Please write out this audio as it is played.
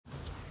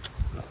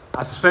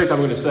I suspect I'm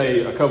going to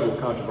say a couple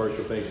of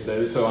controversial things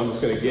today, so I'm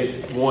just going to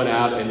get one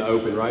out in the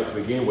open right to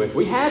begin with.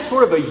 We have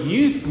sort of a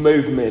youth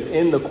movement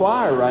in the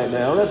choir right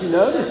now. I don't know if you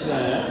noticed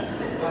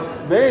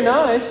that. Very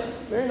nice.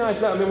 Very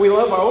nice. I mean, we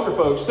love our older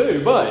folks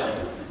too, but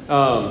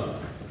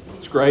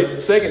it's great.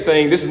 Second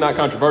thing, this is not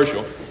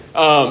controversial.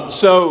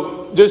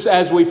 So just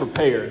as we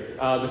prepare,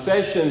 the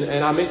session,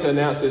 and I meant to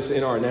announce this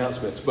in our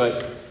announcements,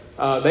 but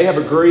they have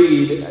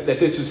agreed that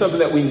this is something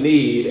that we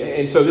need,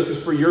 and so this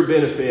is for your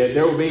benefit.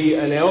 There will be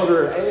an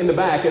elder in the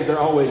back, as there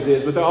always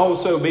is, but there will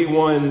also be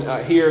one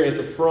here at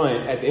the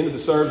front at the end of the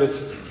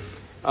service.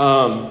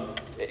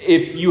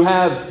 If you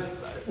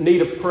have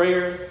need of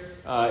prayer,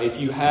 if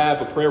you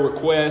have a prayer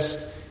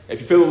request,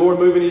 if you feel the Lord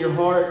moving in your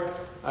heart,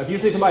 if you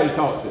just need somebody to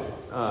talk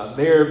to,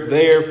 they're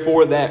there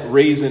for that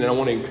reason, and I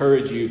want to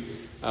encourage you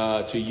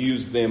to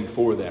use them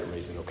for that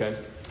reason, okay?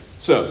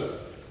 So,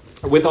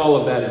 with all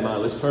of that in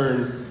mind, let's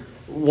turn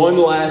one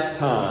last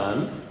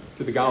time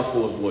to the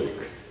Gospel of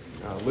Luke.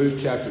 Luke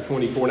chapter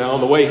 24. Now, on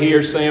the way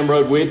here, Sam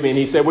rode with me, and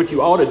he said, what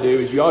you ought to do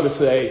is you ought to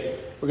say,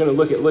 we're going to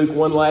look at Luke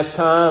one last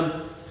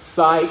time.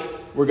 Psych,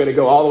 we're going to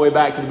go all the way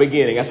back to the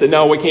beginning. I said,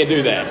 no, we can't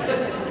do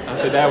that. I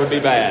said, that would be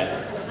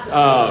bad.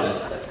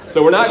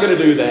 So we're not going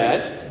to do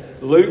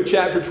that. Luke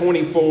chapter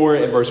 24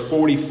 and verse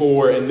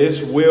 44, and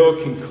this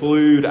will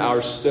conclude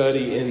our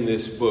study in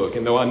this book.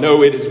 And though I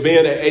know it has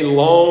been a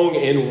long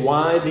and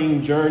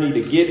winding journey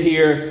to get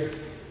here,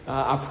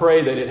 I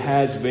pray that it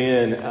has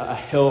been a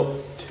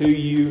help to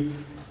you,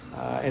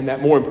 and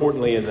that more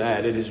importantly in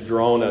that, it has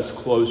drawn us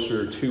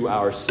closer to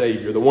our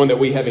Savior, the one that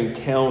we have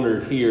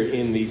encountered here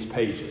in these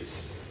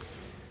pages.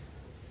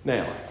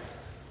 Now,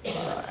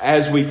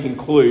 as we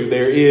conclude,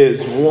 there is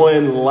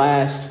one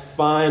last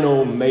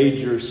final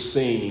major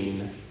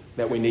scene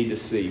that we need to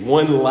see.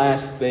 One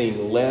last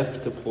thing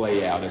left to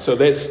play out. And so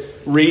let's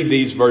read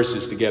these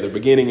verses together,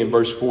 beginning in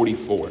verse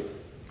 44.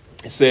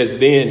 It says,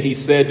 Then he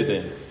said to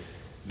them,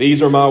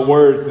 These are my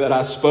words that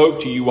I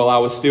spoke to you while I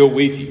was still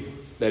with you,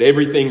 that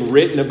everything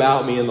written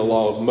about me in the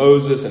law of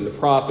Moses and the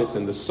prophets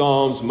and the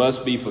Psalms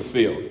must be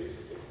fulfilled.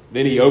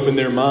 Then he opened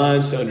their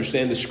minds to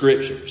understand the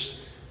Scriptures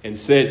and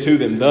said to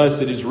them,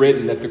 Thus it is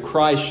written that the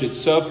Christ should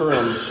suffer and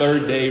on the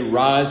third day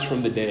rise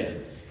from the dead,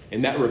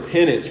 and that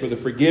repentance for the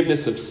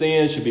forgiveness of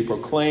sins should be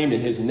proclaimed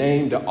in his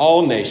name to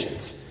all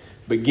nations,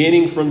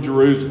 beginning from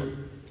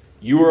Jerusalem.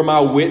 You are my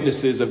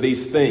witnesses of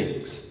these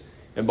things.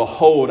 And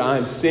behold, I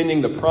am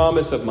sending the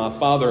promise of my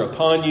Father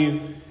upon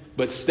you,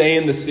 but stay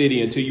in the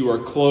city until you are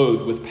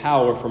clothed with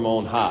power from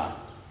on high.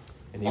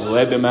 And he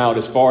led them out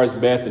as far as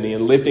Bethany,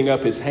 and lifting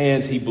up his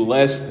hands, he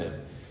blessed them.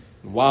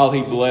 And while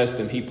he blessed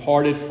them, he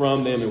parted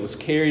from them and was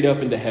carried up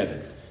into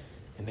heaven.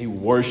 And they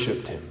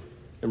worshipped him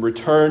and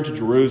returned to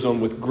Jerusalem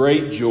with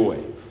great joy,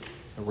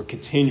 and were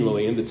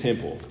continually in the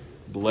temple,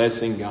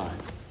 blessing God.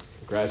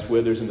 The grass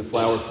withers and the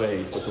flower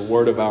fades, but the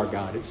word of our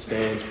God, it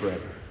stands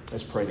forever.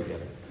 Let's pray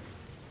together.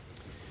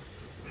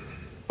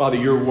 Father,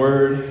 your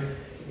word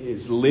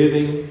is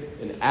living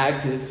and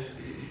active.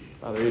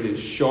 Father, it is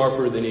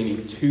sharper than any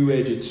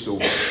two-edged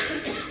sword.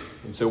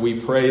 And so we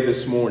pray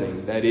this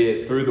morning that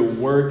it, through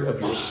the work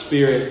of your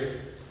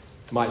Spirit,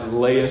 might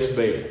lay us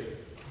bare,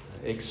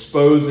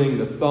 exposing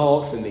the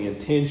thoughts and the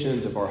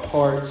intentions of our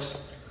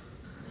hearts,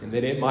 and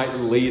that it might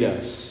lead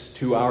us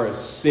to our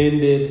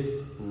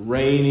ascended,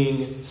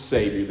 reigning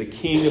Savior, the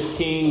King of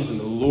Kings and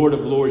the Lord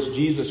of Lords,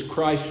 Jesus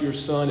Christ, your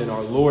Son and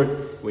our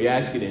Lord. We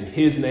ask it in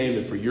his name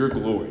and for your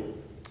glory.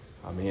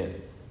 Amen.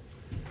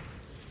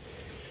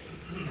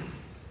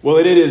 Well,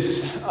 it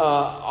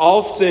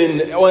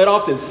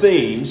often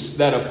seems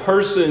that a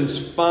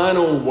person's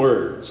final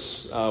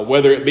words,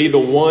 whether it be the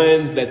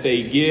ones that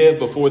they give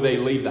before they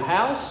leave the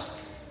house,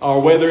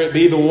 or whether it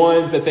be the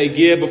ones that they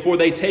give before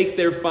they take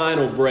their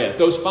final breath,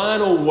 those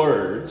final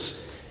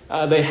words,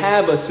 they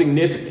have a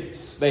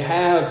significance. They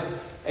have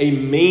a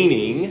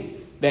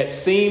meaning that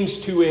seems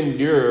to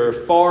endure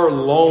far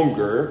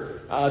longer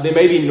than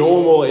maybe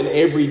normal and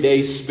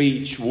everyday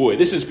speech would.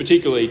 This is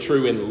particularly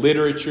true in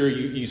literature.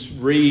 You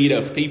read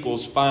of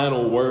people's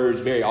final words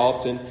very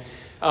often.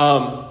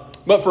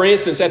 But for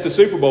instance, at the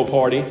Super Bowl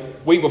party,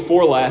 week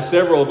before last,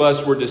 several of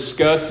us were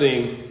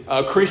discussing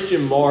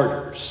Christian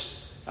martyrs.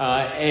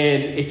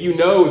 And if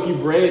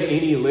you've read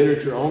any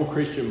literature on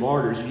Christian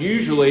martyrs,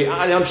 usually,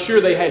 I'm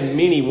sure they had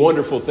many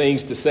wonderful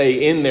things to say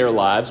in their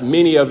lives.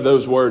 Many of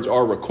those words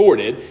are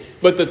recorded.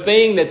 But the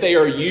thing that they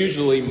are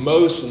usually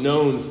most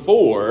known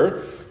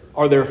for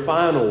are their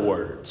final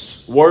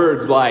words.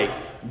 Words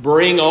like,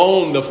 bring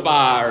on the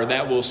fire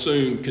that will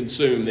soon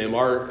consume them,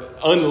 or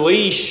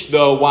unleash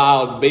the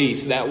wild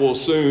beast that will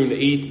soon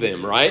eat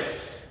them, right?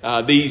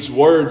 These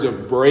words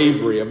of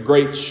bravery, of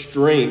great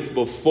strength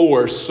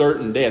before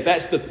certain death.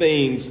 That's the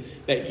things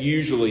that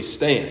usually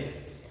stand.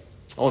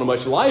 On a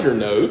much lighter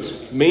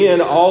note, men,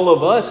 all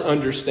of us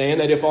understand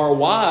that if our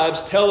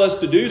wives tell us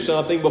to do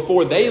something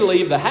before they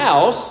leave the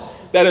house,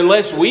 that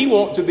unless we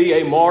want to be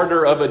a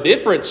martyr of a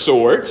different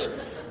sort,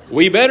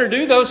 we better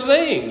do those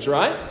things,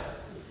 right?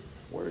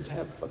 Words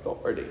have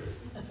authority.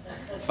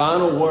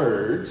 Final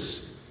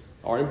words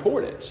are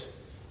important.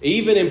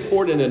 Even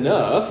important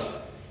enough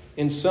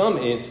in some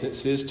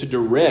instances, to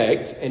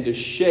direct and to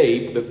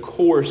shape the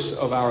course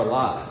of our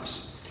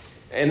lives.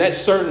 And that's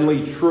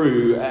certainly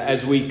true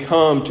as we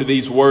come to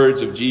these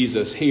words of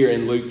Jesus here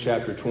in Luke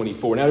chapter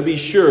 24. Now, to be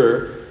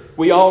sure,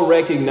 we all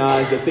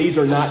recognize that these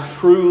are not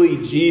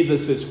truly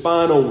Jesus'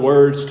 final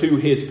words to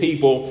his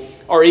people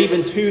or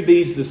even to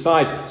these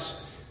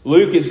disciples.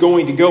 Luke is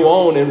going to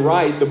go on and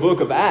write the book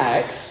of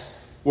Acts,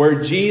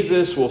 where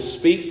Jesus will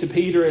speak to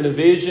Peter in a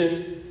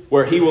vision,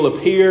 where he will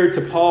appear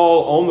to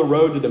Paul on the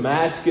road to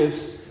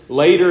Damascus.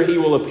 Later, he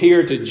will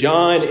appear to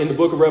John in the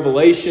book of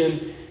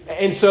Revelation.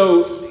 And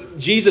so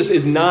Jesus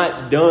is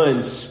not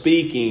done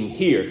speaking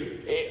here.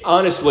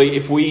 Honestly,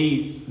 if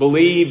we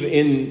believe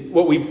in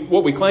what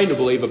we claim to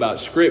believe about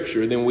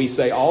Scripture, then we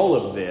say all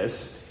of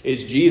this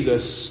is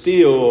Jesus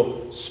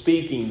still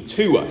speaking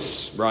to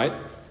us, right?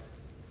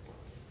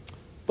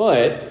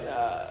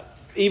 But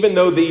even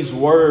though these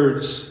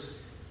words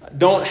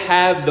don't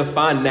have the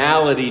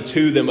finality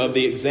to them of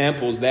the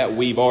examples that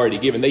we've already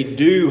given, they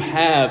do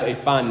have a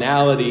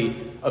finality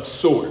of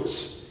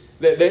sorts.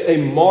 They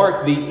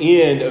mark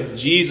the end of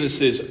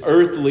Jesus'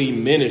 earthly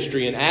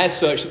ministry, and as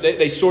such,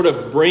 they sort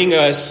of bring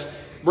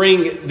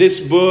this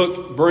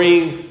book,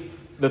 bring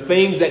the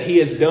things that he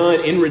has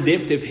done in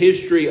redemptive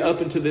history up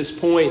until this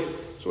point,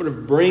 sort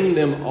of bring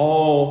them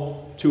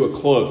all to a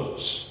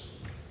close.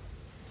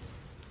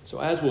 So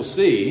as we'll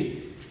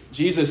see,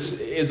 Jesus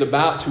is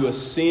about to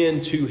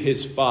ascend to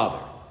his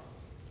Father.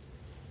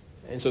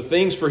 And so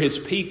things for his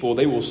people,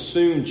 they will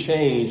soon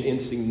change in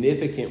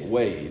significant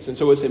ways. And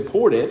so it's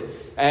important,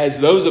 as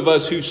those of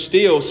us who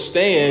still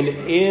stand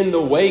in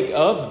the wake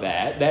of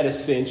that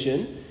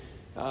ascension,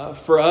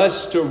 for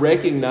us to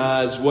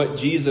recognize what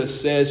Jesus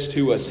says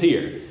to us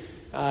here.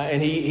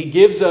 And he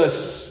gives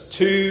us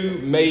two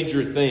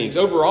major things.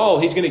 Overall,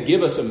 he's going to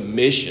give us a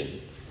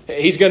mission.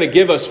 He's going to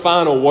give us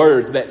final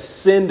words that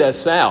send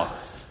us out.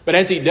 But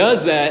as he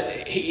does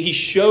that, he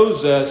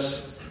shows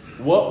us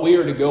what we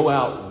are to go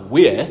out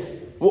with.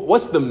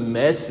 What's the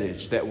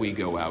message that we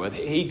go out with?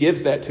 He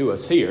gives that to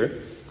us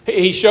here.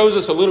 He shows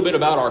us a little bit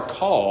about our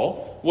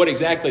call, what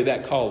exactly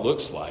that call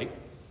looks like.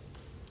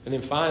 And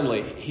then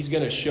finally, he's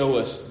going to show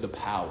us the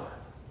power,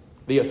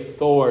 the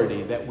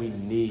authority that we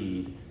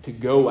need to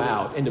go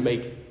out and to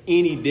make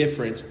any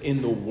difference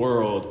in the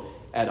world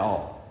at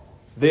all.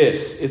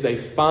 This is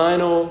a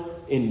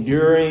final,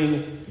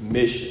 enduring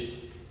mission.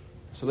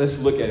 So let's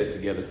look at it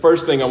together.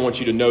 First thing I want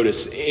you to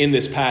notice in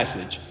this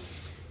passage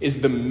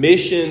is the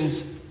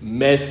mission's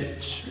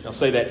message. I'll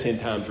say that 10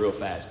 times real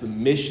fast. The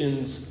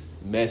mission's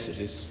message.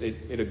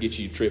 It'll get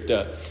you tripped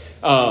up.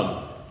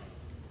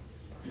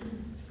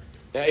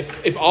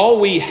 If all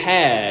we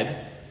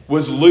had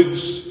was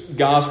Luke's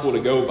gospel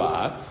to go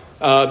by,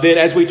 then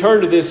as we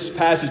turn to this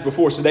passage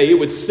before us today, it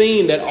would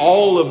seem that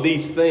all of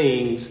these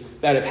things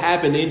that have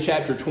happened in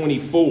chapter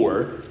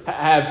 24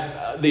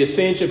 have the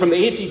ascension, from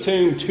the empty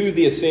tomb to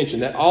the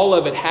ascension, that all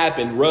of it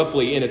happened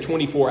roughly in a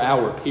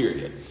 24-hour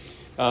period.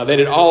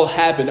 That it all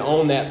happened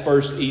on that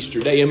first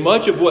Easter day. And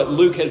much of what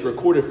Luke has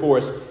recorded for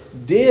us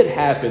did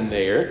happen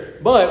there,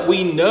 but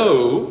we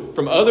know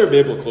from other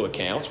biblical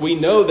accounts, we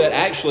know that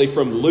actually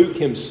from Luke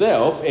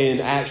himself in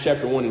Acts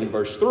chapter 1 and in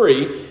verse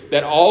 3,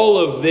 that all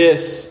of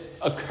this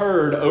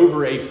occurred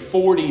over a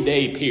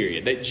 40-day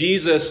period, that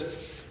Jesus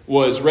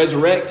was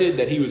resurrected,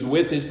 that he was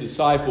with his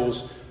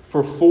disciples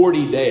for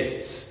 40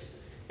 days.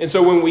 And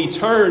so when we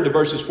turn to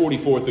verses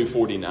 44 through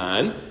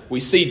 49, we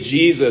see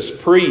Jesus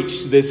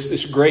preach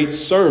this great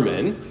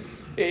sermon.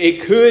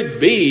 It could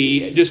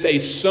be just a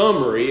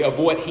summary of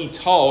what he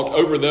taught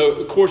over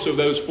the course of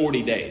those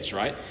 40 days,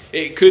 right?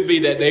 It could be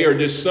that they are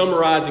just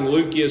summarizing,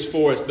 Luke is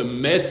for us, the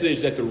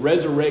message that the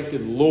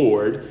resurrected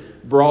Lord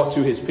brought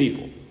to his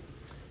people.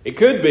 It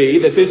could be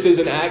that this is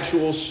an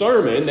actual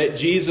sermon that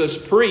Jesus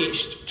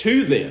preached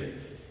to them.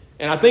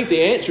 And I think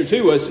the answer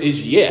to us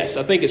is yes.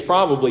 I think it's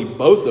probably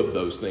both of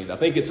those things. I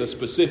think it's a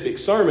specific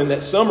sermon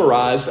that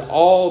summarized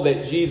all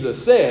that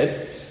Jesus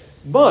said.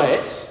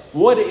 But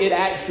what it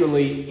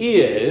actually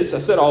is, I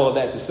said all of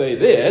that to say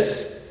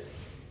this,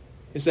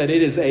 is that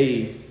it is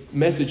a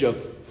message of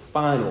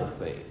final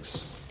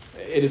things.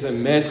 It is a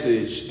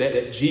message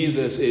that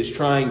Jesus is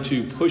trying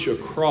to push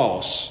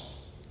across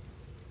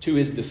to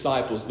his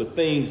disciples, the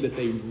things that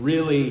they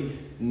really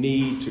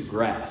need to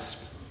grasp.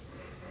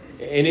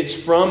 And it's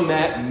from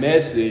that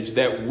message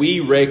that we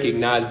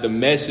recognize the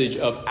message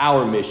of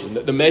our mission,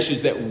 the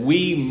message that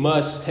we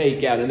must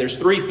take out. And there's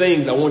three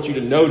things I want you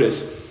to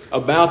notice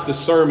about the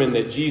sermon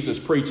that Jesus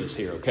preaches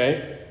here,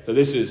 okay? So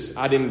this is,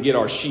 I didn't get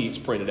our sheets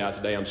printed out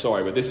today, I'm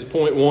sorry, but this is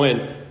point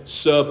one,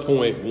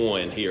 sub-point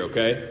one here,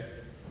 okay?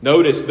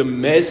 Notice the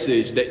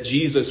message that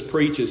Jesus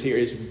preaches here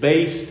is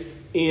based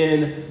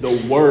in the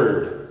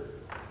Word.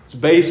 It's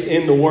based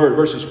in the Word,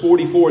 verses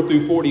 44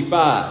 through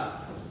 45.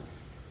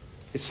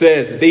 It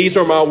says, "These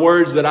are my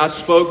words that I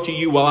spoke to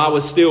you while I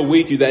was still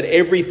with you, that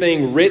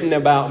everything written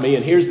about me,"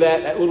 and here's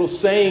that little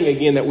saying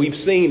again that we've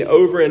seen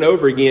over and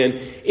over again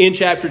in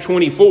chapter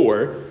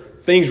 24,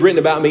 things written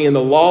about me in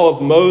the law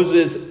of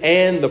Moses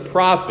and the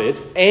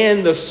prophets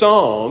and the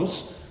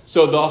Psalms,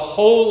 So the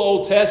whole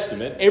Old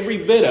Testament, every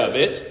bit of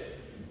it,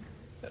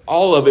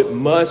 all of it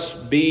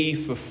must be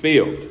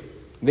fulfilled.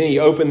 Then he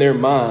opened their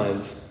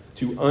minds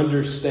to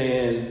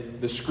understand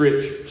the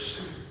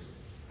Scriptures.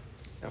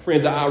 Now,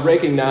 friends, I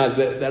recognize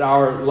that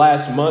our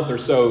last month or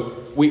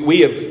so, we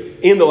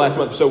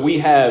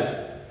have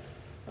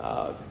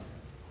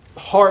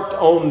harped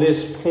on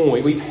this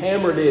point. We've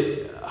hammered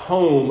it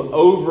home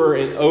over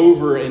and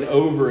over and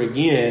over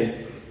again.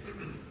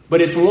 But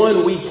it's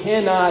one we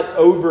cannot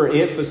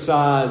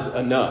overemphasize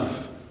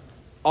enough.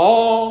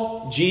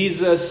 All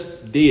Jesus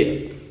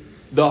did,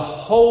 the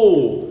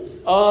whole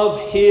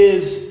of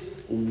his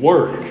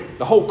work,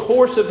 the whole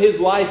course of his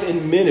life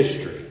and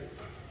ministry,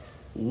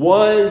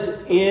 was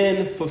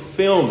in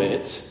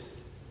fulfillment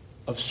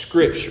of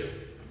Scripture.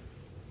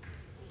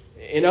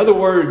 In other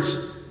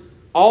words,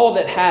 all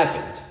that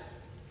happened,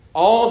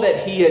 all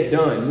that he had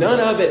done,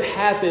 none of it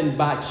happened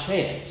by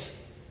chance.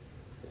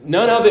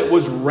 None of it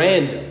was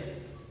random.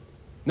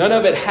 None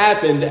of it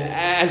happened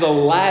as a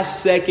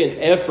last-second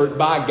effort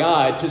by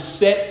God to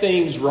set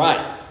things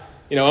right.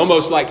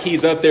 Almost like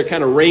he's up there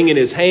kind of wringing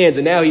his hands,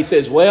 and now he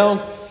says,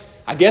 well,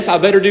 I guess I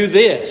better do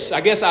this. I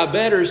guess I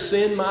better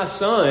send my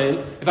son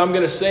if I'm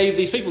going to save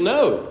these people.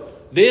 No,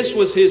 this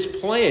was his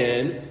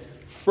plan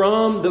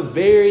from the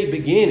very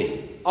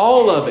beginning.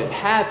 All of it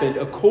happened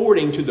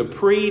according to the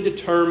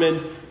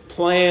predetermined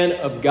plan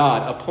of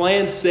God, a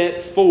plan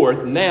set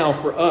forth now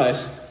for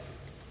us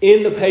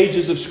in the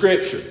pages of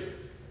Scripture.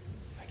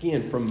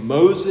 Again, from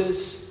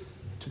Moses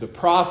to the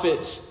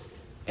prophets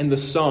and the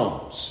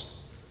Psalms.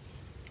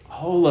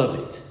 All of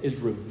it is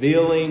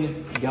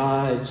revealing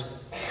God's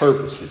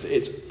purposes.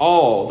 It's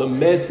all the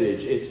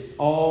message. It's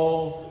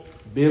all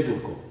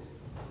biblical.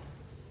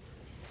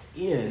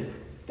 Again,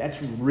 that's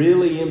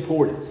really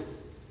important.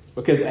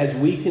 Because as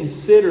we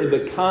consider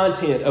the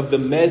content of the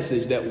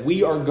message that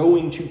we are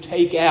going to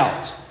take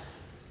out,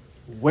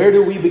 where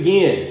do we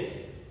begin?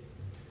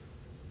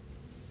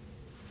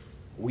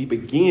 We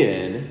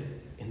begin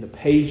in the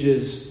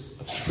pages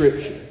of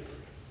Scripture.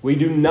 We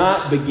do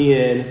not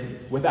begin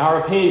with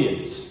our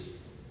opinions.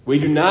 We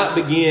do not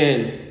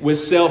begin with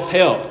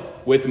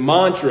self-help, with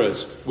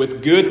mantras,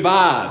 with good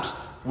vibes.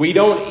 We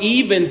don't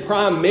even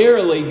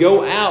primarily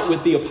go out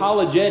with the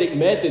apologetic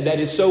method that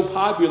is so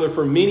popular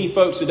for many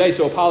folks today.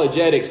 So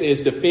apologetics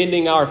is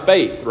defending our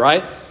faith,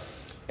 right?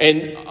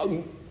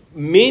 And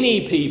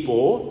many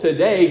people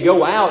today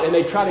go out and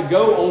they try to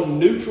go on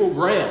neutral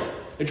ground.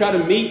 They try to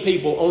meet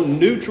people on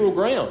neutral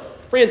ground.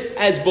 Friends,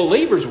 as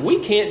believers, we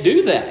can't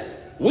do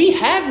that. We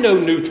have no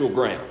neutral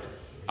ground.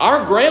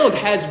 Our ground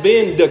has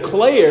been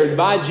declared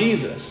by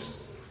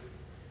Jesus.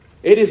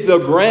 It is the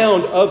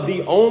ground of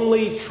the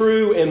only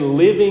true and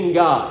living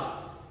God.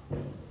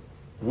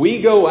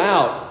 We go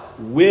out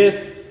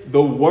with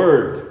the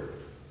Word.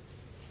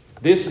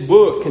 This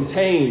book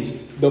contains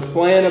the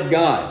plan of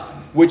God,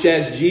 which,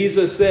 as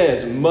Jesus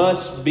says,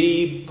 must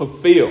be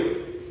fulfilled.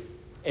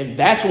 And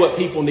that's what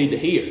people need to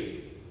hear.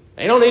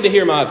 They don't need to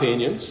hear my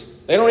opinions.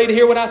 They don't need to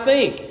hear what I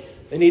think.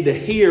 They need to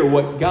hear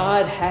what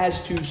God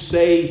has to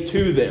say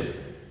to them.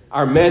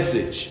 Our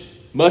message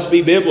must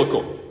be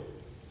biblical.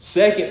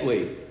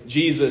 Secondly,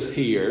 Jesus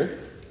here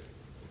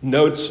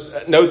note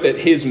that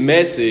his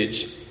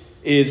message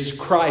is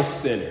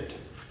Christ-centered.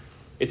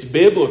 It's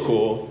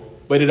biblical,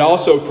 but it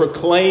also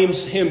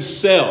proclaims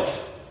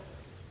himself.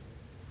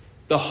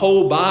 The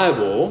whole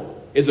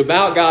Bible is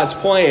about God's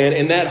plan,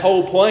 and that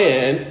whole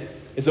plan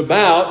is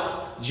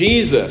about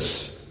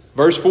Jesus.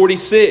 Verse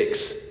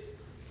 46,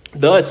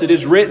 thus it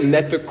is written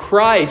that the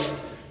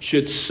Christ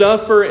should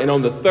suffer and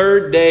on the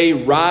third day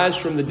rise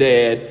from the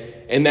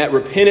dead, and that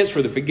repentance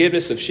for the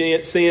forgiveness of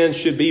sins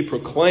should be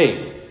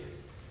proclaimed.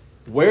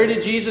 Where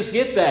did Jesus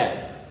get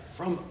that?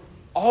 From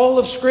all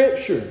of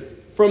Scripture,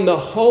 from the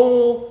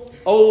whole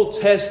Old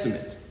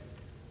Testament.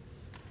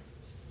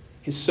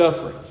 His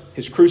suffering,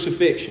 his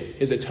crucifixion,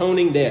 his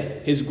atoning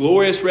death, his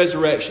glorious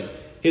resurrection,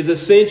 his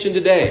ascension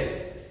today.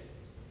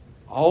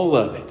 All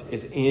of it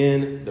is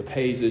in the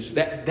pages.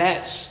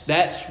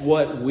 That's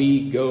what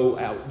we go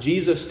out.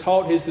 Jesus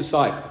taught his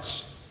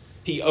disciples.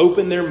 He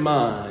opened their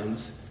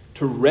minds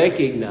to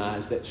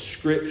recognize that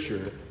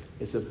Scripture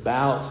is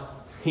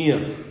about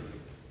him.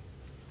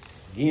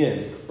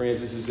 Again,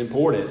 friends, this is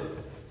important.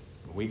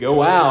 When we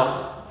go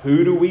out,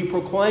 who do we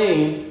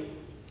proclaim?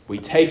 We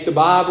take the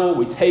Bible,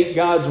 we take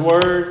God's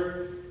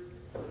Word.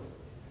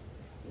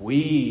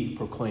 We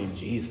proclaim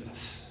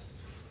Jesus.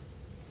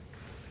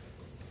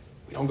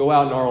 We don't go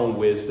out in our own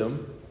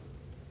wisdom.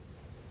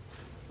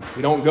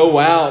 We don't go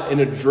out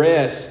and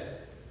address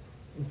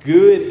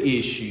good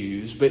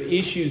issues, but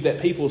issues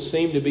that people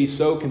seem to be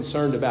so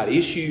concerned about.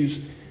 Issues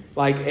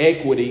like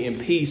equity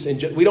and peace,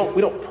 and we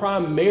don't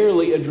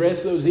primarily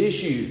address those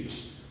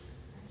issues.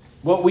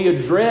 What we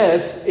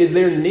address is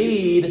their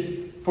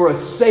need for a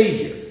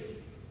Savior.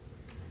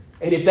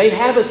 And if they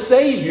have a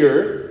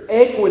Savior,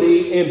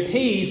 equity and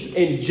peace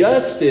and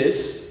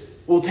justice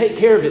will take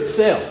care of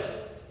itself.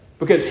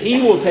 Because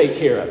he will take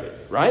care of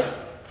it, right?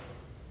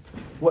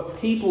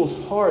 What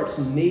people's hearts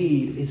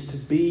need is to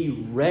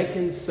be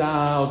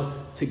reconciled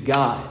to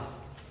God.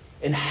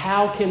 And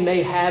how can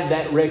they have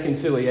that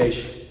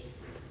reconciliation?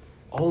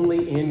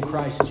 Only in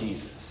Christ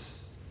Jesus.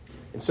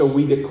 And so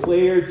we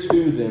declare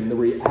to them the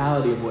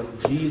reality of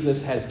what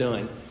Jesus has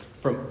done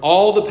from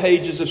all the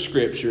pages of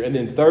Scripture. And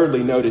then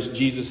thirdly, notice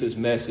Jesus'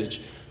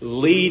 message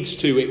leads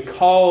to, it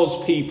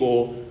calls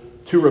people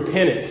to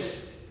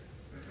repentance,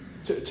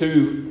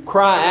 to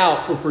cry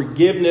out for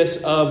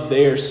forgiveness of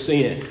their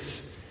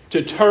sins,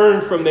 to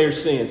turn from their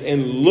sins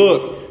and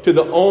look to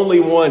the only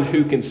one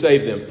who can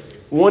save them.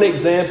 One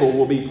example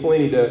will be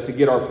plenty to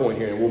get our point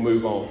here, and we'll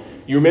move on.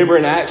 You remember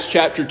in Acts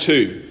chapter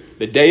 2,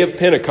 the day of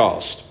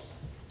Pentecost,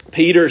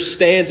 Peter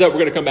stands up. We're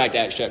going to come back to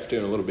Acts chapter 2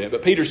 in a little bit,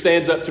 but Peter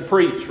stands up to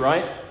preach,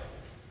 right?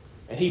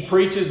 And he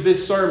preaches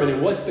this sermon.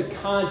 And what's the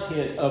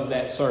content of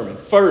that sermon?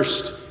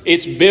 First,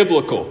 it's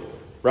biblical,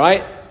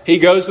 right? He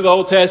goes to the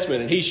Old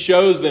Testament and he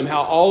shows them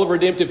how all of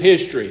redemptive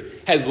history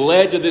has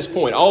led to this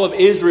point. All of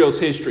Israel's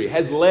history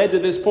has led to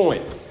this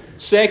point.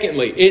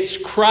 Secondly, it's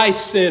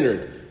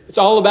Christ-centered. It's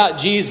all about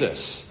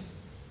Jesus.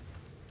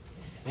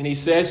 And he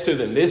says to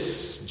them,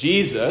 this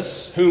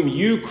Jesus, whom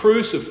you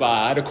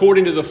crucified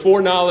according to the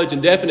foreknowledge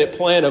and definite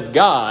plan of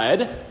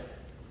God.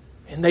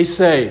 And they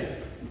say,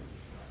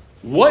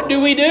 what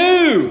do we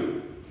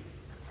do?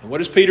 And what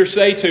does Peter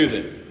say to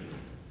them?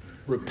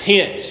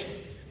 Repent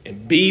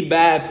and be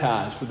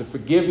baptized for the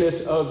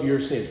forgiveness of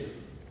your sins.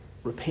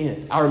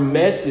 Repent. Our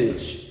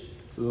message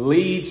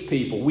leads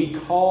people. We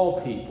call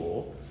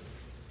people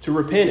to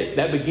repentance.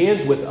 That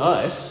begins with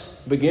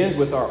us, begins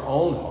with our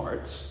own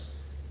hearts.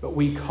 But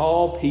we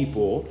call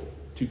people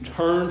to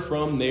turn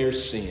from their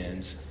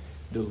sins,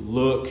 to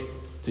look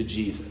to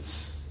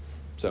Jesus.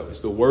 So it's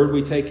the word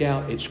we take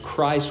out, it's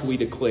Christ we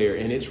declare,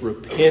 and it's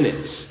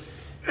repentance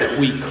that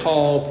we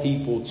call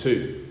people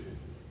to.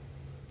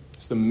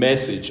 It's the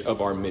message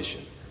of our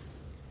mission.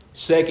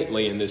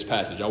 Secondly, in this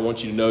passage, I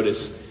want you to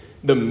notice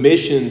the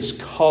mission's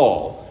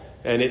call.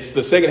 And it's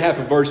the second half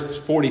of verse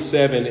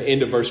 47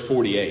 into verse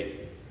 48.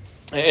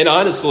 And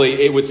honestly,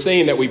 it would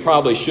seem that we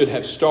probably should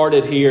have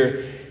started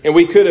here. And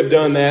we could have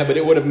done that, but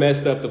it would have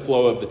messed up the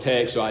flow of the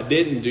text, so I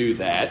didn't do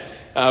that.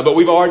 But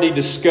we've already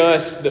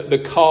discussed the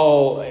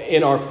call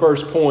in our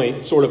first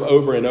point sort of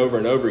over and over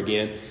and over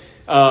again.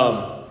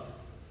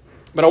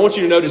 But I want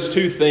you to notice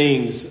two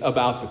things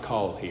about the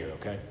call here,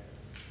 okay?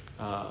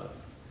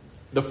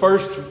 The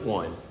first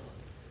one,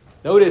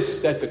 notice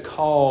that the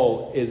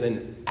call is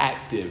an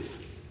active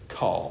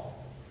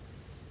call.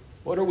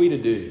 What are we to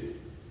do?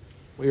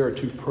 We are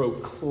to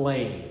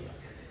proclaim,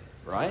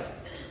 right?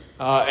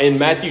 In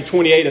Matthew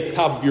 28 at the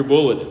top of your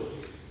bulletin,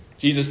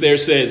 Jesus there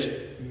says,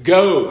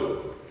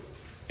 go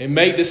and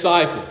make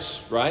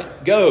disciples,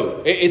 right?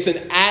 Go. It's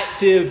an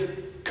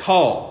active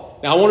call.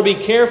 Now, I want to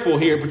be careful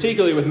here,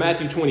 particularly with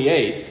Matthew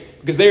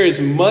 28, because there is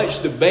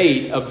much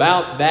debate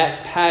about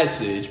that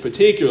passage,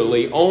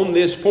 particularly on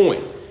this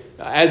point.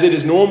 As it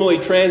is normally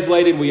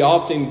translated, we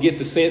often get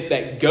the sense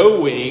that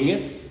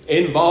going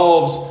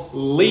involves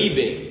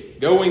leaving.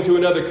 Going to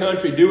another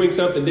country, doing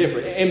something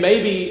different. And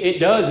maybe it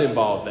does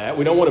involve that.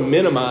 We don't want to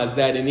minimize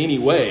that in any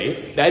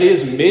way. That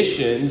is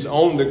missions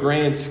on the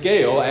grand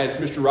scale, as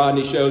Mr.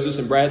 Rodney shows us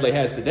and Bradley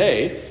has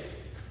today.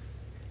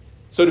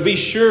 So to be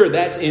sure,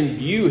 that's in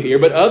view here.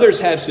 But others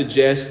have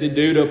suggested,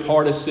 due to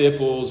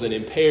participles and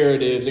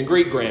imperatives and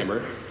Greek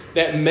grammar,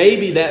 that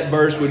maybe that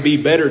verse would be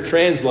better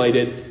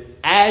translated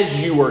as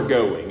you are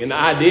going. And the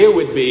idea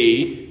would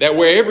be that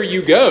wherever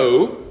you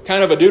go,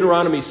 kind of a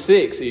Deuteronomy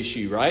 6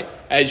 issue, right?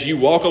 As you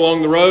walk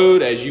along the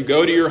road, as you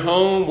go to your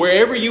home,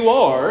 wherever you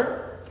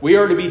are, we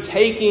are to be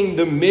taking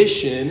the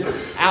mission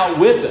out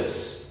with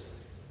us.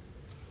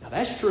 Now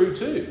that's true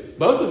too.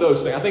 Both of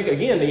those things. I think,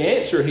 again, the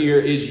answer here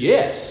is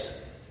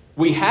yes.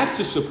 We have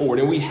to support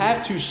and we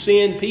have to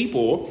send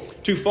people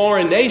to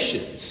foreign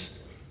nations.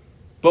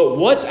 But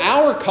what's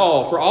our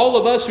call for all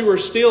of us who are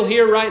still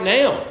here right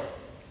now?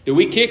 Do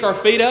we kick our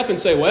feet up and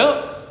say,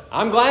 well,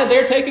 I'm glad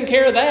they're taking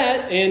care of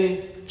that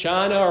in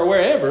China or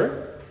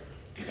wherever?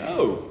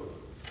 No.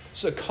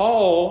 It's a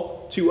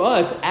call to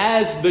us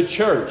as the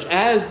church,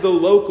 as the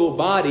local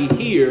body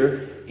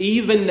here,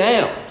 even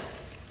now.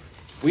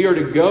 We are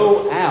to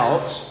go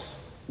out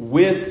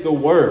with the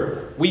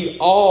word. We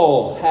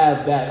all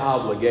have that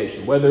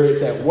obligation, whether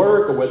it's at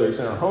work or whether it's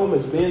in our home,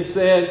 as Ben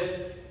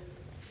said.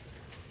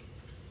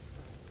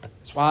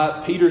 That's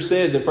why Peter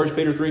says in 1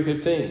 Peter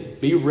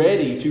 3:15, be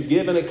ready to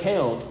give an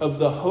account of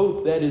the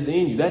hope that is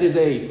in you. That is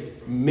a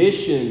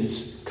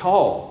missions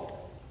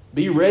call.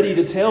 Be ready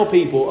to tell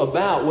people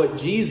about what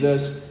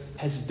Jesus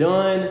has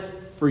done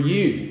for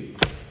you.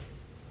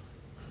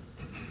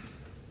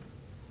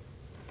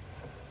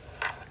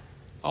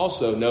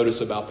 Also,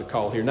 notice about the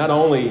call here, not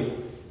only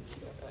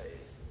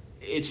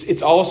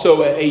it's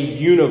also a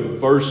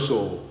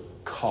universal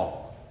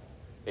call.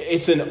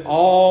 It's an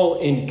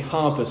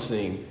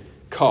all-encompassing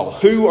call.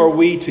 Who are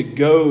we to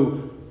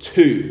go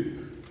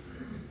to?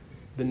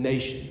 The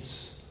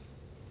nations.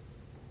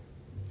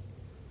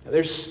 Now,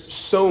 there's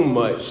so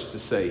much to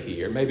say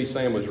here. Maybe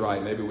Sam was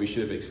right. Maybe we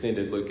should have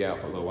extended Luke out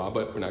for a little while,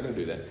 but we're not going to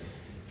do that.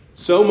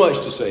 So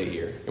much to say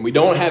here, and we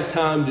don't have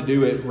time to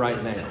do it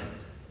right now.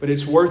 But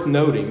it's worth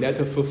noting that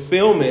the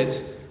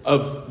fulfillment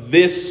of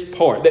this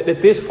part, that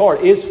this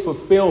part is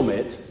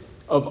fulfillment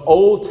of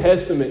Old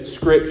Testament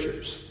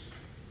scriptures.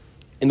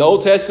 In the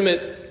Old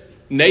Testament,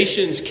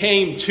 nations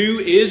came to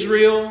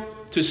Israel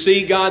to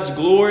see God's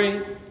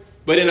glory.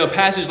 But in a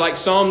passage like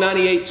Psalm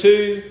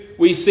 98:2,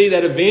 we see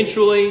that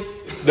eventually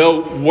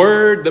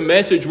the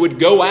message would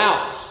go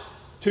out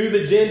to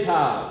the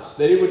Gentiles,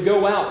 that it would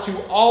go out to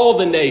all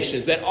the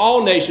nations, that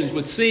all nations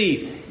would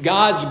see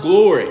God's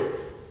glory.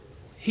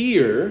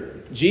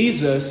 Here,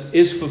 Jesus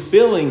is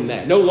fulfilling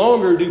that. No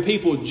longer do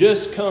people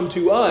just come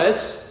to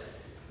us,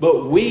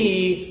 but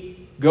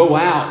we go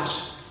out.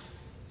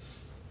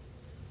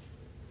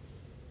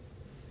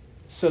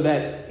 So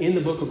that in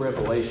the book of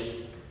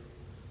Revelation,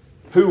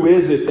 who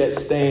is it that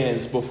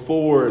stands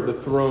before the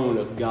throne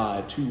of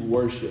God to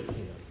worship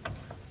Him?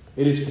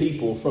 It is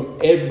people from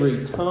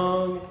every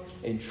tongue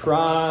and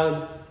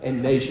tribe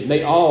and nation.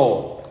 They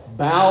all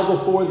bow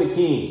before the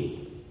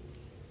King.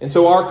 And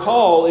so our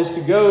call is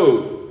to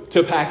go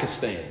to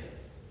Pakistan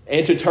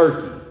and to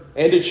Turkey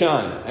and to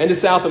China and to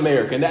South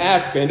America and to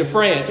Africa and to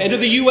France and to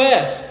the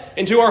U.S.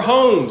 and to our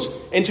homes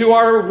and to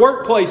our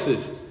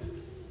workplaces.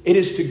 It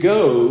is to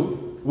go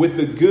with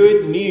the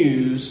good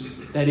news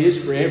that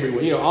is for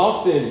everyone. You know,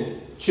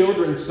 often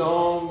children's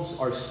songs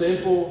are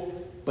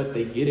simple, but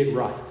they get it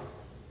right.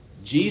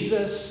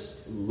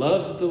 Jesus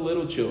loves the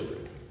little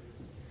children.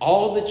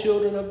 All the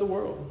children of the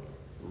world,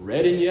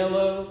 red and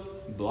yellow,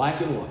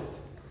 black and white,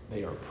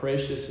 they are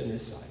precious in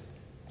His sight.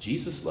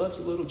 Jesus loves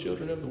the little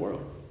children of the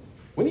world.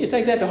 We need to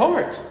take that to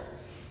heart.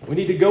 We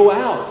need to go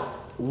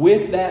out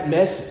with that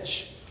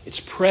message. It's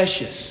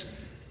precious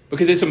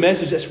because it's a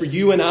message that's for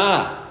you and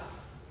I.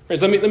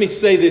 Friends, let me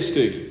say this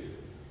to you.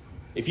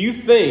 If you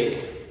think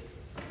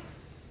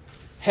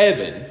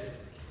heaven,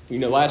 you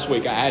know, last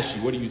week I asked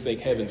you, what do you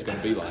think heaven's going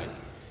to be like?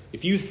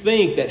 If you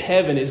think that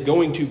heaven is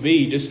going to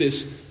be just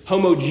this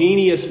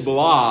homogeneous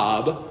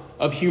blob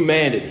of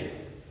humanity,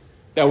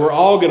 that we're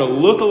all going to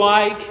look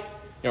alike,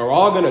 and we're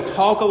all going to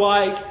talk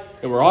alike,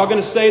 and we're all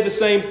going to say the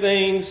same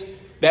things,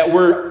 that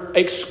we're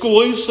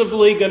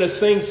exclusively going to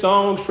sing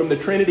songs from the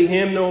Trinity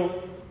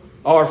hymnal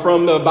or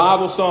from the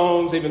Bible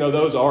songs, even though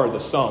those are the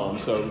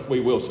Psalms, so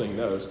we will sing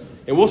those.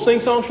 And we'll sing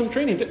songs from the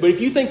Trinity. But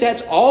if you think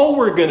that's all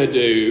we're going to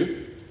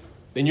do,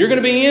 then you're going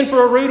to be in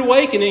for a rude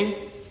awakening.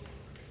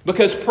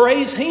 Because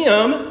praise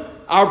Him,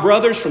 our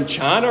brothers from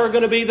China are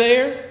going to be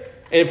there,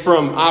 and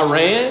from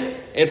Iran,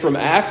 and from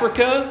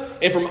Africa,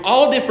 and from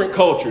all different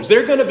cultures.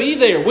 They're going to be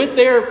there with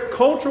their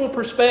cultural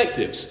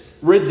perspectives,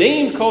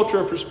 redeemed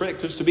cultural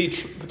perspectives to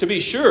be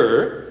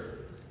sure,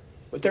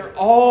 but they're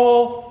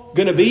all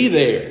going to be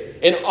there.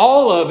 And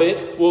all of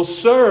it will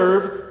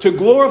serve to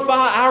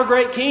glorify our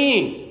great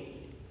King.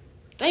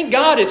 Thank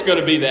God it's going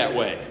to be that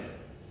way.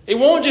 It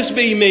won't just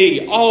be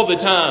me all the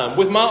time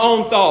with my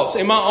own thoughts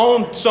and my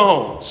own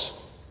songs.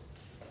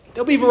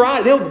 There'll be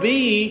variety. There'll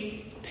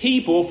be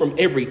people from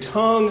every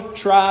tongue,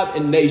 tribe,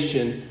 and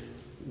nation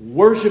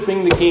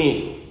worshiping the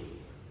King.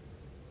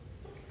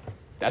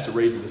 That's a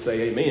reason to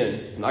say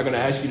amen. I'm not going to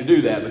ask you to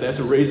do that, but that's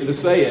a reason to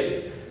say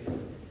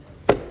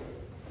it.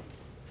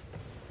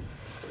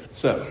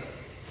 So,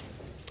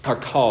 our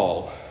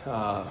call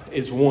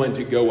is one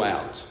to go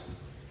out.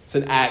 It's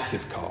an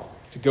active call.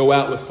 To go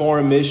out with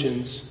foreign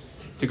missions,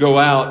 to go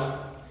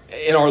out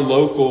in our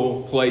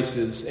local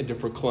places and to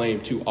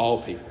proclaim to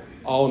all people,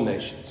 all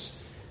nations,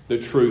 the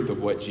truth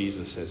of what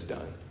Jesus has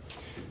done.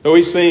 So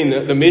we've seen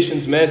the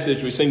missions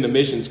message, we've seen the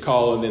missions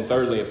call, and then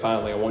thirdly and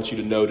finally, I want you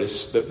to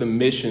notice the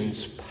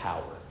missions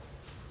power.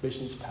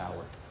 Missions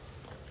power.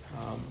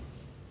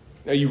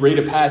 Now you read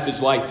a passage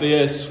like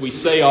this, we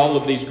say all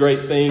of these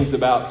great things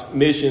about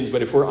missions,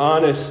 but if we're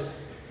honest,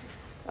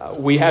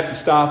 we have to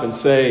stop and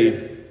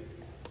say,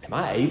 am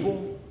I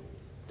able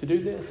to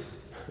do this?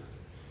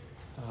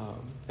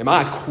 Am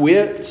I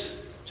equipped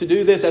to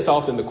do this? That's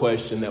often the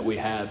question that we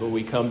have when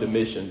we come to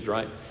missions,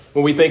 right?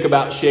 When we think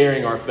about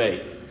sharing our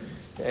faith.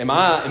 Am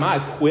I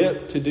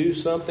equipped to do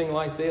something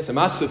like this? Am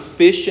I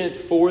sufficient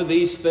for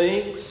these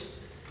things?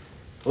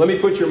 Let me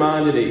put your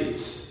mind at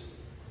ease.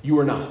 You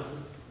are not.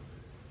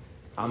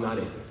 I'm not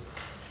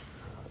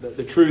either.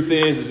 The truth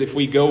is if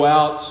we go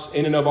out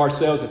in and of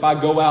ourselves, if I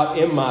go out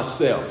in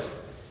myself,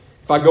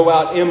 if I go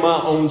out in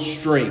my own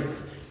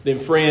strength, then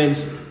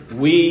friends,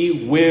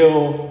 we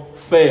will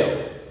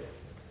fail.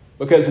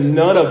 Because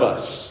none of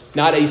us,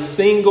 not a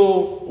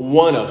single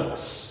one of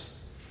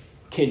us,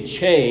 can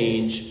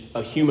change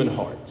a human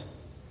heart.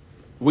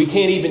 We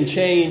can't even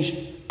change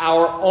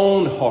our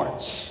own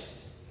hearts.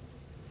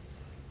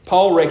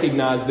 Paul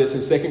recognized this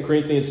in 2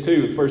 Corinthians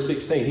 2, verse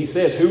 16. He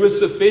says, who is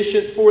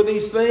sufficient for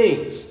these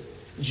things?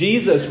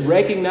 Jesus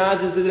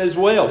recognizes it as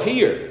well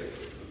here.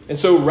 And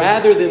so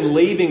rather than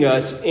leaving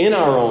us in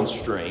our own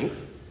strength,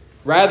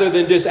 rather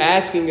than just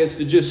asking us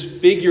to just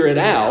figure it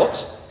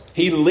out,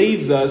 He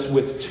leaves us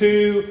with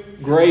two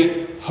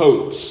great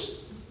hopes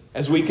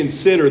as we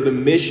consider the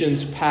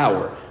mission's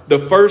power. The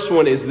first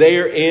one is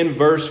there in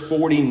verse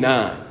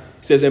 49.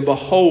 It says, and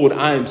behold,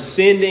 I am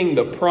sending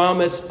the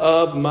promise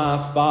of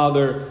my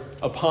Father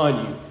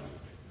upon you.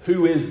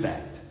 Who is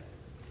that?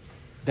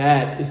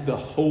 That is the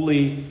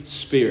Holy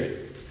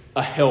Spirit,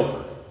 a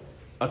helper,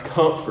 a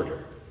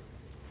comforter.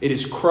 It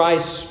is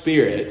Christ's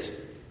Spirit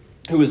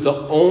who is the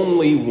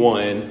only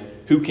one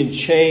who can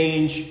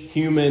change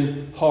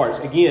human hearts.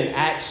 Again,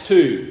 Acts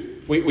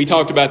 2. We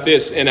talked about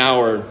this in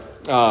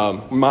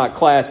my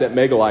class at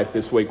Megalife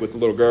this week with the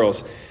little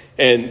girls.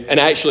 And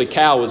actually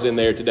Cal was in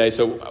there today,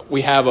 so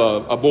we have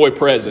a boy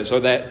present so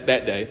that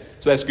day.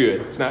 So that's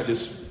good. It's not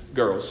just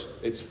girls.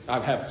 I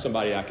have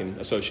somebody I can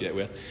associate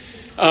with.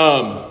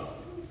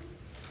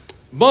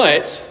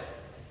 But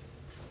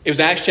it was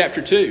Acts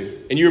chapter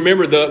 2. And you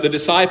remember the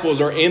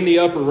disciples are in the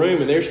upper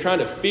room and they're trying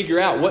to figure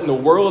out what in the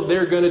world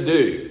they're going to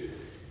do.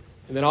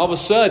 And then all of a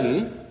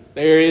sudden,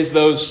 there is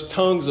those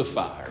tongues of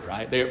fire,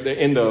 right? They're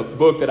in the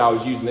book that I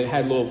was using, they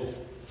had little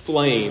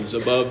flames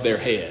above their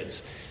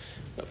heads.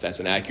 I don't know if that's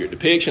an accurate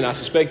depiction. I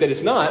suspect that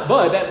it's not,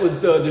 but that was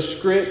the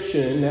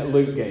description that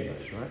Luke gave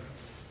us,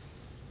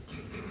 right?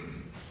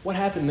 What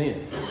happened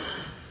then?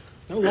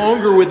 No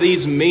longer were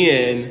these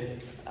men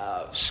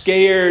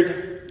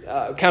scared,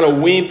 kind of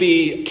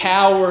wimpy,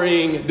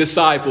 cowering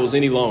disciples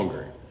any longer.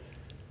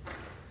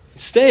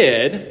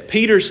 Instead,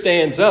 Peter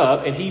stands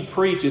up and he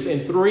preaches,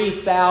 and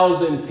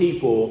 3,000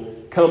 people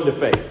come to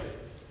faith.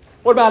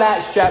 What about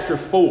Acts chapter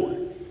 4?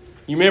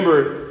 You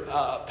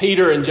remember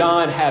Peter and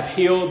John have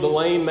healed the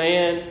lame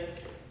man,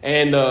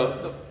 and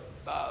the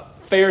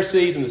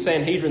Pharisees and the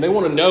Sanhedrin, they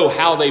want to know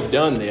how they've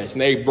done this.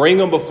 And they bring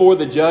them before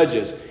the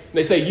judges. And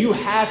they say, you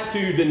have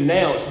to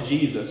denounce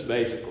Jesus,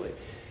 basically.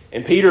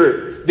 And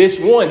Peter, this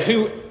one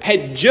who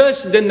had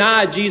just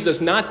denied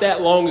Jesus not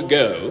that long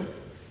ago,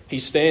 he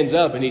stands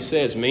up and he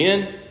says,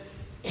 men,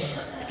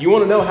 if you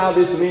want to know how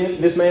this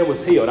man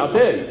was healed, I'll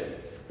tell you.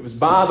 It was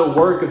by the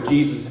work of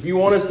Jesus. If you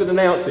want us to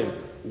denounce him,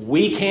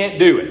 we can't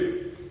do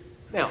it.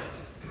 Now,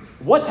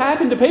 what's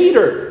happened to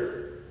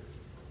Peter?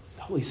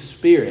 The Holy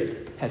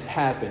Spirit has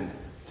happened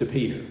to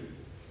Peter.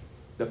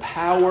 The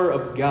power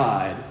of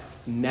God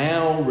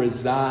now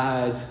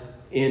resides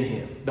in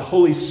him. The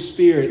Holy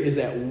Spirit is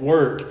at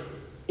work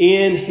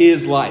in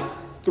his life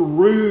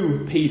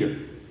through Peter.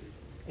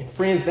 And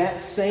friends, that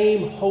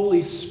same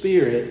Holy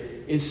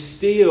Spirit is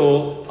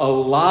still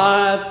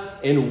alive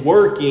and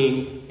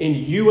working in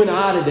you and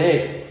I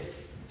today.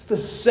 It's the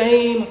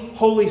same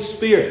Holy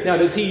Spirit. Now,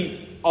 does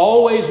he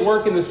always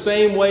work in the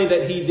same way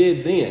that he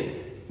did then?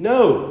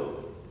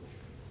 No.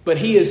 But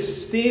he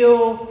is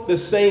still the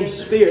same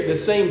Spirit. The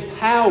same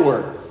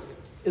power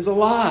is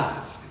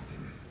alive.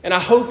 And I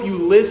hope you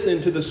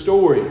listen to the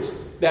stories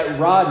that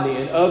Rodney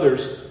and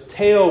others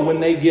tell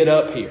when they get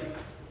up here.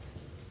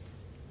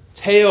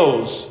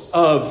 Tales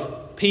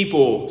of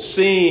people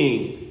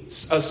seeing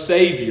a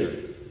Savior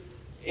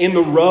in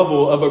the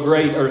rubble of a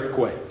great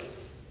earthquake.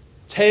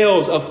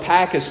 Tales of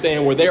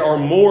Pakistan where there are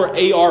more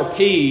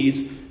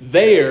ARPs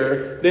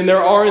there than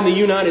there are in the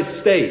United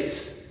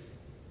States.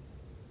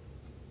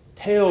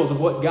 Tales of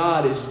what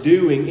God is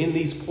doing in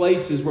these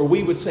places where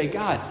we would say,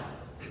 God,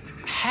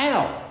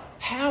 how?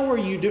 How are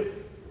you doing?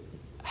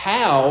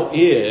 How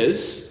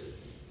is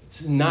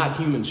not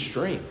human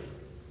strength.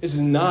 This is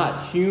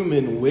not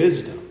human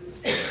wisdom.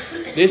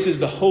 This is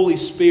the Holy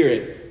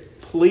Spirit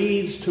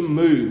pleased to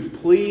move,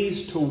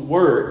 pleased to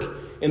work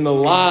in the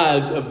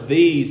lives of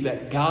these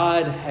that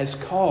God has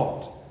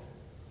called.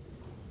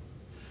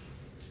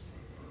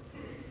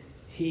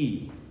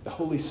 He, the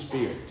Holy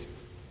Spirit,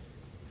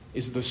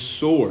 is the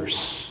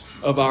source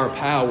of our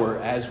power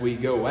as we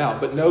go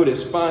out. But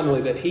notice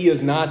finally that He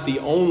is not the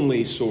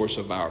only source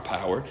of our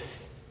power.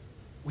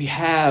 We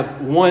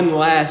have one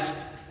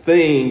last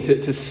thing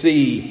to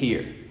see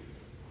here.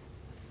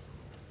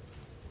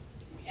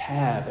 We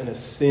have an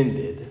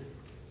ascended,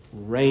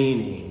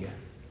 reigning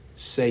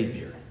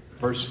Savior.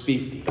 Verse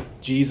 50,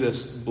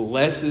 Jesus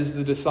blesses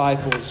the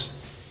disciples,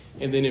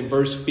 and then in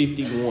verse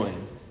 51,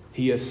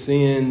 He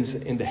ascends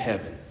into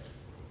heaven.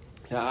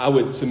 Now, I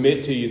would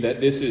submit to you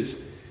that this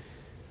is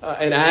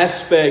an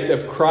aspect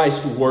of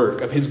Christ's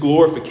work, of His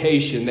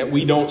glorification, that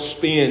we don't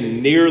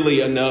spend nearly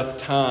enough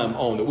time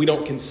on, that we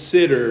don't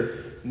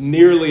consider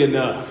nearly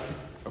enough,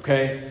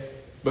 okay?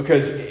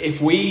 Because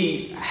if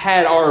we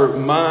had our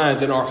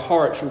minds and our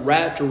hearts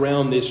wrapped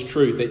around this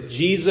truth, that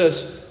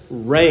Jesus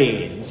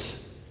reigns,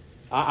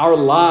 our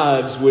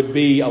lives would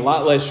be a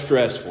lot less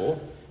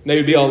stressful. They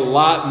would be a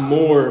lot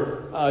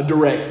more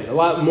directed, a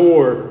lot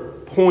more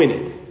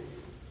pointed.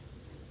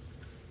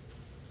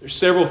 There's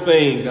several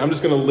things, and I'm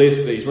just going to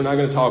list these. We're not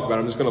going to talk about them.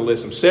 I'm just going to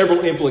list them.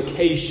 Several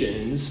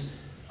implications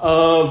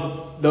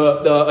of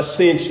the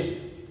ascension.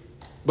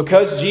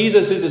 Because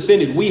Jesus is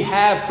ascended, we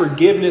have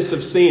forgiveness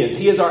of sins.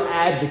 He is our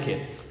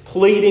advocate,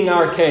 pleading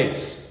our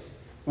case.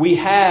 We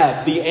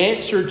have the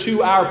answer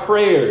to our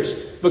prayers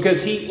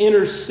because He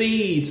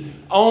intercedes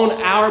on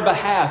our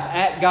behalf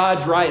at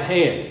God's right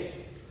hand.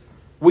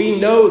 We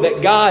know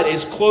that God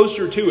is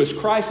closer to us.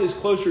 Christ is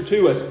closer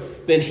to us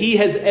than He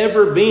has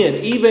ever been.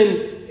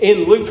 Even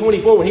in Luke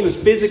 24 when He was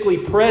physically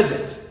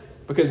present.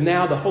 Because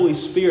now the Holy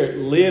Spirit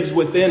lives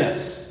within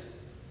us.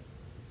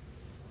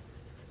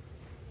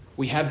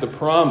 We have the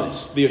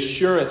promise, the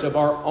assurance of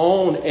our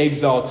own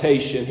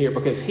exaltation here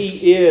because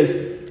He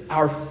is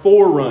our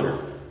forerunner,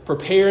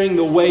 preparing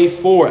the way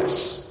for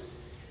us.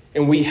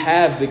 And we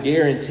have the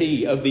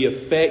guarantee of the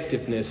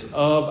effectiveness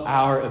of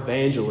our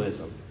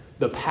evangelism,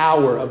 the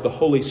power of the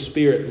Holy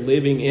Spirit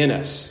living in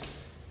us.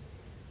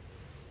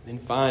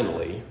 And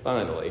finally,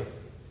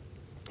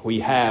 we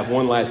have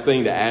one last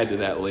thing to add to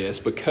that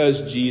list.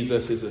 Because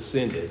Jesus is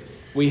ascended,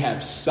 we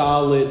have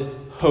solid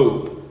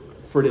hope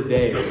for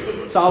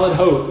today, solid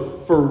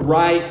hope for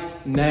right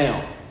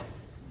now.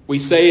 We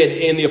say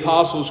it in the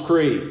Apostles'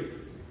 Creed.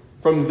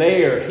 From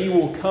there, he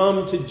will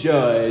come to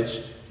judge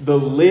the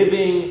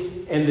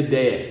living and the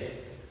dead.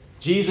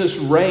 Jesus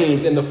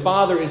reigns, and the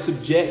Father is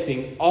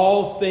subjecting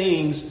all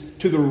things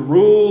to the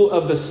rule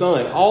of the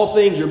Son. All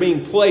things are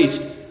being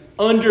placed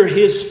under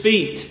his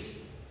feet.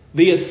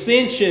 The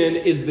ascension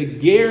is the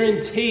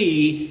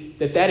guarantee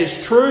that that is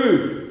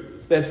true,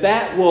 that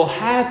that will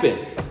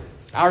happen.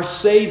 Our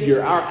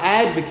Savior, our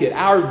advocate,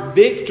 our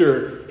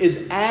victor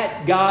is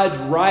at God's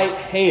right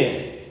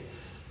hand,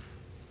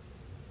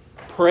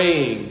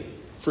 praying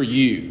for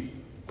you,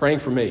 praying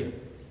for me.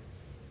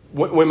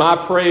 When my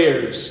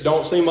prayers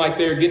don't seem like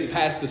they're getting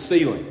past the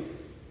ceiling,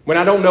 when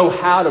I don't know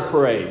how to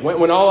pray,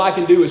 when all I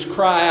can do is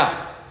cry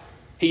out,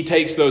 he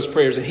takes those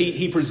prayers and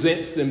he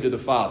presents them to the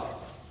Father.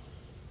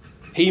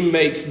 He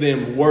makes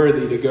them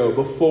worthy to go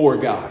before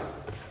God.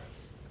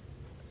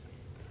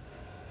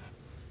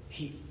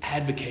 He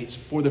advocates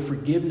for the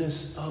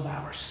forgiveness of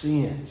our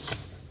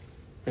sins,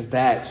 because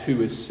that's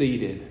who is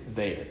seated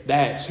there.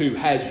 That's who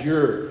has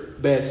your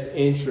best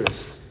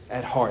interest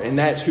at heart, and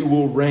that's who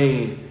will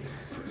reign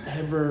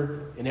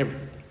ever and ever.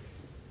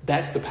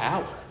 That's the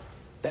power.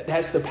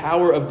 That's the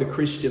power of the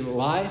Christian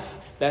life.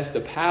 That's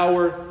the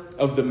power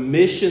of the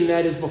mission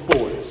that is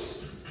before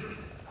us.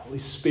 The Holy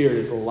Spirit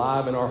is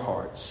alive in our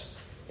hearts,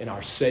 and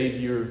our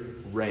Savior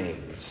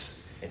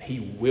reigns, and he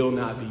will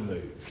not be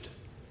moved.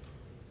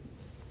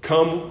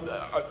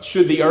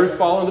 Should the earth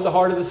fall into the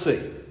heart of the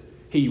sea,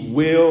 he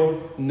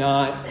will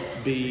not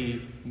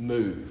be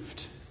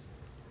moved.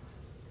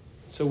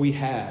 So we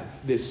have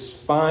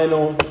this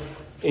final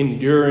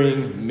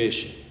enduring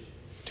mission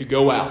to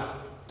go out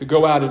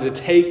and to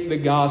take the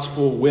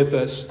gospel with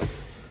us,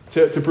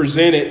 to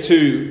present it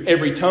to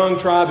every tongue,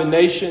 tribe, and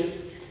nation.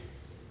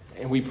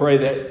 And we pray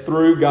that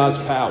through God's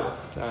power,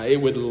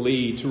 it would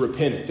lead to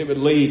repentance. It would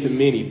lead to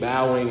many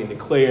bowing and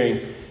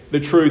declaring the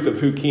truth of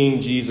who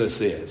King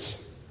Jesus is.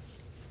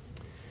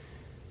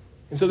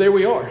 And so there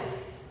we are.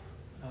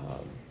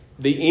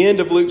 The end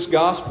of Luke's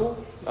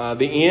gospel,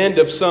 the end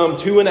of some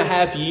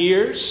 2.5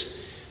 years.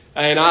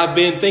 And I've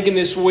been thinking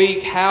this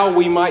week how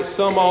we might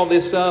sum all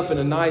this up in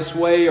a nice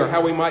way, or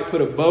how we might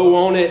put a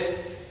bow on it.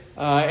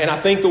 And I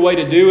think the way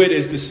to do it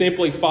is to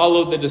simply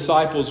follow the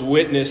disciples'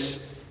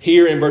 witness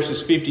here in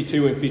verses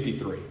 52 and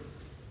 53.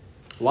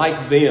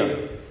 Like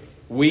them,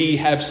 we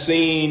have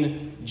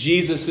seen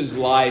Jesus'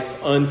 life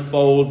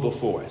unfold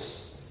before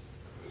us.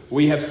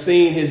 We have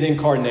seen his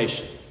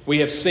incarnation. We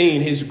have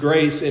seen his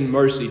grace and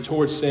mercy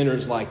towards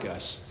sinners like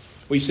us.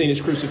 We've seen his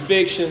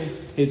crucifixion,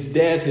 his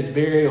death, his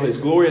burial, his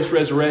glorious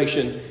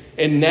resurrection,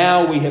 and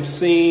now we have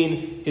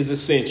seen his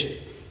ascension.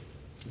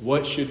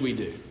 What should we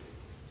do?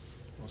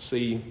 We'll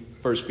see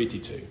verse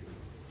 52.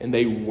 And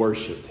they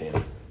worshiped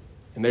him.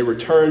 And they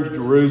returned to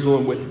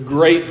Jerusalem with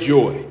great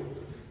joy,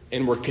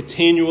 and were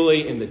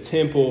continually in the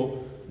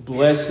temple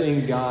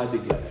blessing God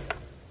together.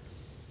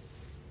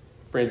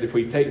 Friends, if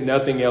we take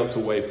nothing else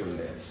away from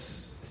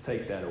this, let's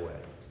take that away.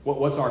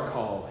 What's our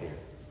call here?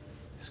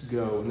 Let's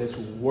go and let's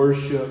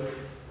worship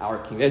our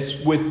King.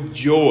 Let's with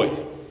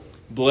joy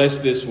bless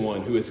this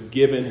one who has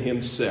given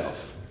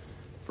himself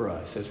for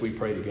us as we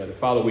pray together.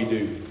 Father, we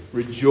do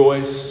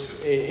rejoice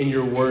in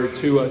your word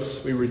to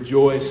us. We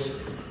rejoice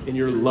in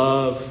your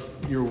love,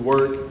 your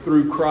work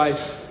through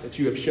Christ that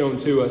you have shown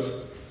to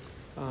us.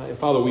 And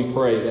Father, we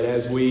pray that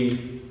as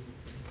we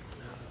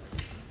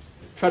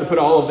try to put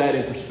all of that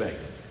in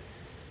perspective,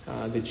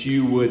 that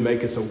you would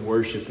make us a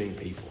worshiping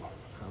people.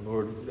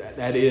 Lord,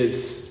 that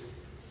is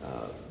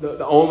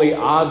the only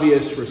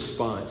obvious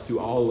response to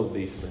all of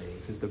these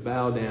things, is to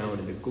bow down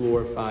and to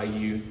glorify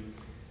you.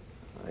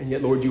 And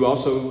yet, Lord, you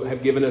also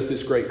have given us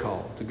this great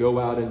call to go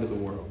out into the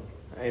world.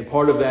 And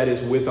part of that is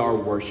with our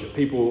worship.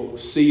 People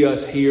see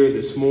us here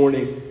this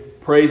morning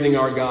praising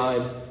our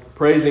God,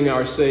 praising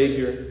our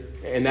Savior,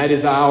 and that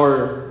is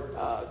our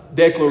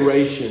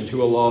declaration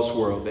to a lost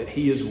world that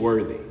he is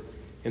worthy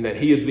and that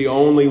he is the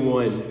only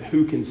one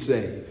who can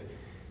save.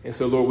 And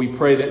so, Lord, we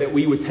pray that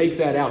we would take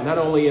that out, not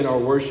only in our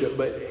worship,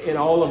 but in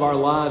all of our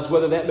lives,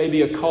 whether that may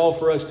be a call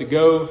for us to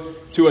go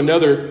to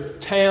another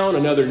town,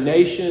 another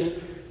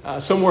nation,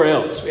 somewhere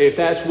else. If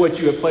that's what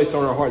you have placed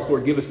on our hearts,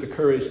 Lord, give us the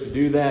courage to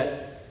do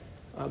that.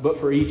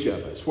 But for each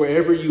of us,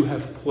 wherever you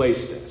have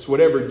placed us,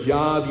 whatever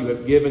job you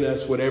have given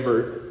us,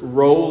 whatever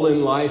role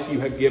in life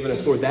you have given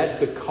us, Lord, that's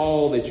the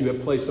call that you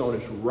have placed on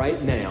us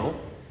right now.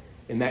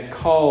 And that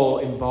call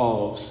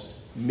involves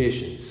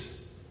missions.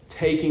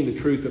 Taking the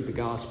truth of the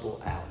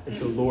gospel out. And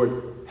so,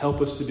 Lord,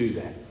 help us to do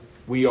that.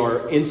 We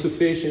are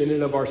insufficient in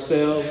and of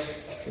ourselves,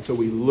 and so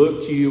we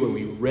look to you and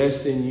we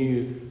rest in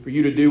you for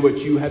you to do what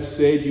you have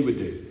said you would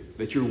do.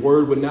 that your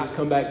word would not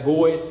come back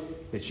void,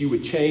 that you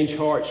would change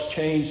hearts,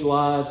 change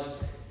lives.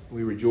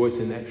 We rejoice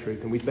in that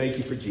truth, and we thank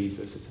you for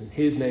Jesus. It's in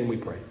his name we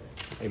pray.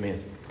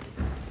 Amen.